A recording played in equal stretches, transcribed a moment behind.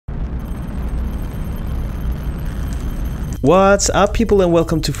What's up people, and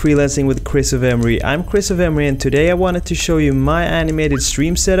welcome to Freelancing with Chris of Emery. I'm Chris of Emery, and today I wanted to show you my animated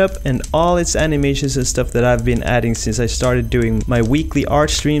stream setup and all its animations and stuff that I've been adding since I started doing my weekly art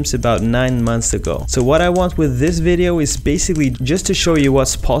streams about 9 months ago. So what I want with this video is basically just to show you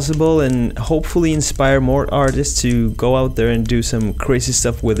what's possible and hopefully inspire more artists to go out there and do some crazy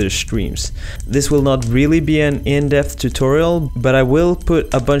stuff with their streams. This will not really be an in-depth tutorial, but I will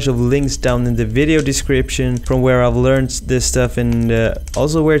put a bunch of links down in the video description from where I've learned this stuff, and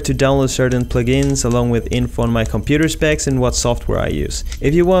also where to download certain plugins, along with info on my computer specs and what software I use.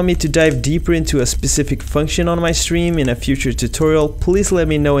 If you want me to dive deeper into a specific function on my stream in a future tutorial, please let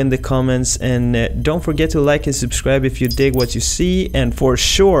me know in the comments, and don't forget to like and subscribe if you dig what you see, and for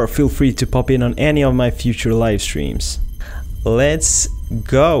sure feel free to pop in on any of my future live streams. Let's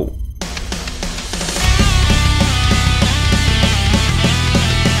go!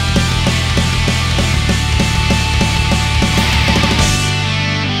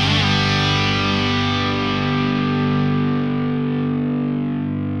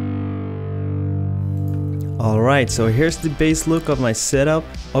 Alright, so here's the base look of my setup.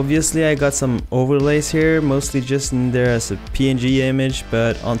 Obviously I got some overlays here, mostly just in there as a PNG image,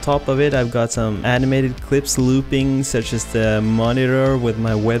 but on top of it I've got some animated clips looping, such as the monitor with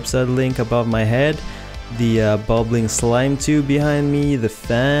my website link above my head, the bubbling slime tube behind me, the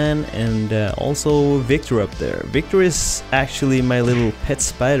fan, and also Victor up there. Victor is actually my little pet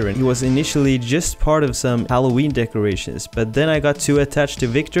spider, and he was initially just part of some Halloween decorations, but then I got too attached to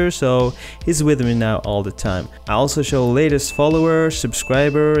Victor, so he's with me now all the time. I also show latest follower,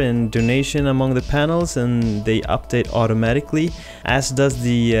 subscriber, and donation among the panels, and they update automatically, as does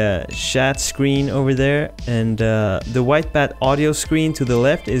the chat screen over there, and the white bat audio screen to the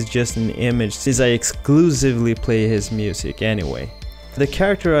left is just an image, since I exclusively play his music anyway. The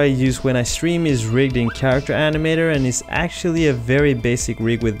character I use when I stream is rigged in Character Animator, and is actually a very basic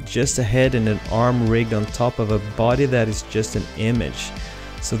rig with just a head and an arm rigged on top of a body that is just an image.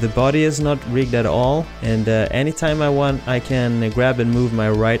 So the body is not rigged at all, and anytime I want I can grab and move my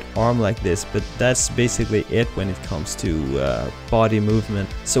right arm like this, but that's basically it when it comes to body movement.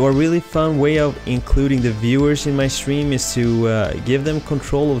 So a really fun way of including the viewers in my stream is to give them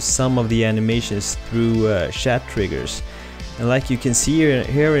control of some of the animations through chat triggers. And like you can see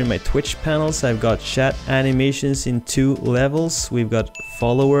here in my Twitch panels, I've got chat animations in 2 levels. We've got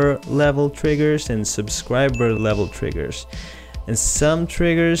follower level triggers and subscriber level triggers. And some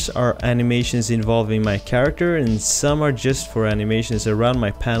triggers are animations involving my character, and some are just for animations around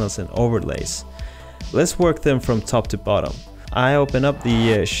my panels and overlays. Let's work them from top to bottom. I open up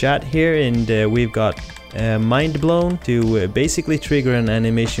the chat here, and we've got Mind Blown to basically trigger an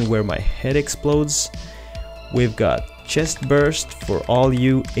animation where my head explodes. We've got Chest Burst for all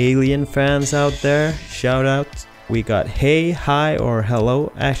you Alien fans out there, shout out. We got Hey, Hi, or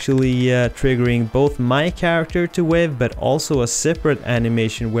Hello, actually triggering both my character to wave, but also a separate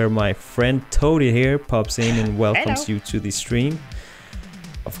animation where my friend Toadie here pops in and welcomes you to the stream.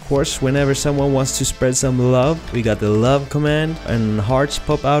 Of course, whenever someone wants to spread some love, we got the love command, and hearts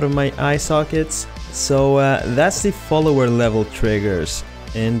pop out of my eye sockets. So that's the follower level triggers.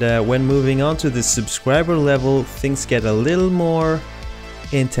 And when moving on to the subscriber level, things get a little more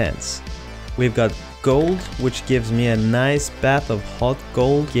intense. We've got Gold, which gives me a nice bath of hot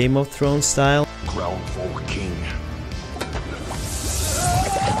gold, Game of Thrones style. Ground for king.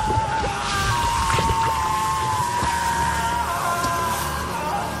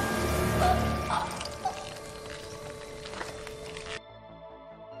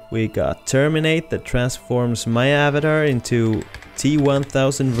 We got Terminate, that transforms my avatar into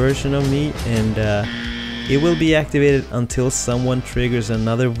T1000 version of me, and it will be activated until someone triggers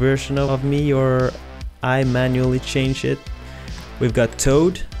another version of me or I manually change it. We've got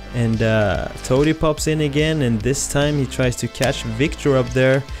Toad, and Toadie pops in again, and this time he tries to catch Victor up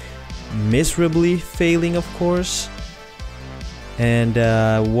there, miserably failing of course. And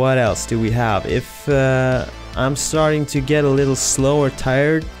what else do we have? If I'm starting to get a little slow or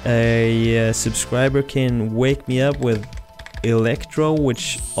tired, a subscriber can wake me up with Electro,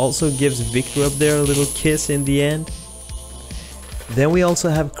 which also gives Victor up there a little kiss in the end. Then we also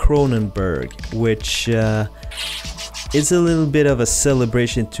have Cronenberg, which is a little bit of a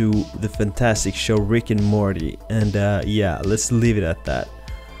celebration to the fantastic show Rick and Morty, and yeah, let's leave it at that.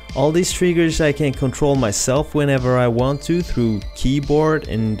 All these triggers I can control myself whenever I want to through keyboard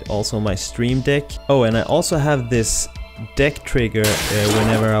and also my Stream Deck. Oh, and I also have this deck trigger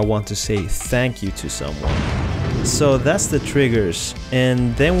whenever I want to say thank you to someone. So that's the triggers,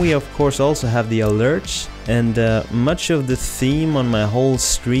 and then we of course also have the alerts, and much of the theme on my whole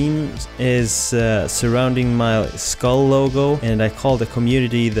stream is surrounding my skull logo, and I call the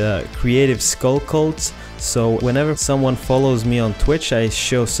community the Creative Skull Cult. So whenever someone follows me on Twitch, I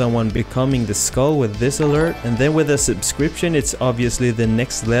show someone becoming the skull with this alert, and then with a subscription it's obviously the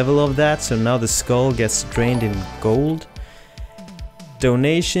next level of that, so now the skull gets drained in gold.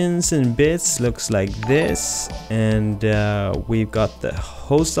 Donations and bits looks like this, and we've got the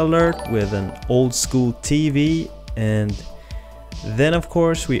host alert with an old school TV, and then of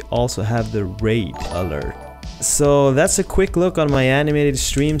course we also have the raid alert. So that's a quick look on my animated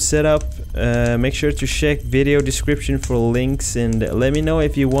stream setup. Make sure to check video description for links, and let me know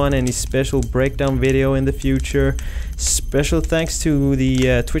if you want any special breakdown video in the future. Special thanks to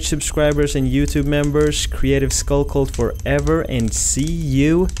the Twitch subscribers and YouTube members. Creative Skull Cult forever, and see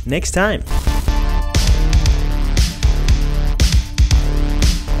you next time.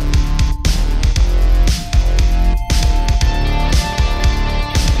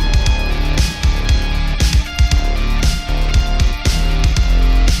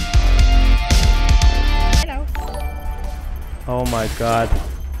 Oh my god.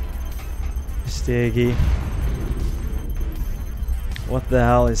 Stiggy. What the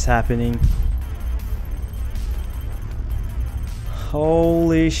hell is happening?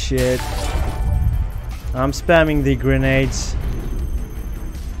 Holy shit. I'm spamming the grenades.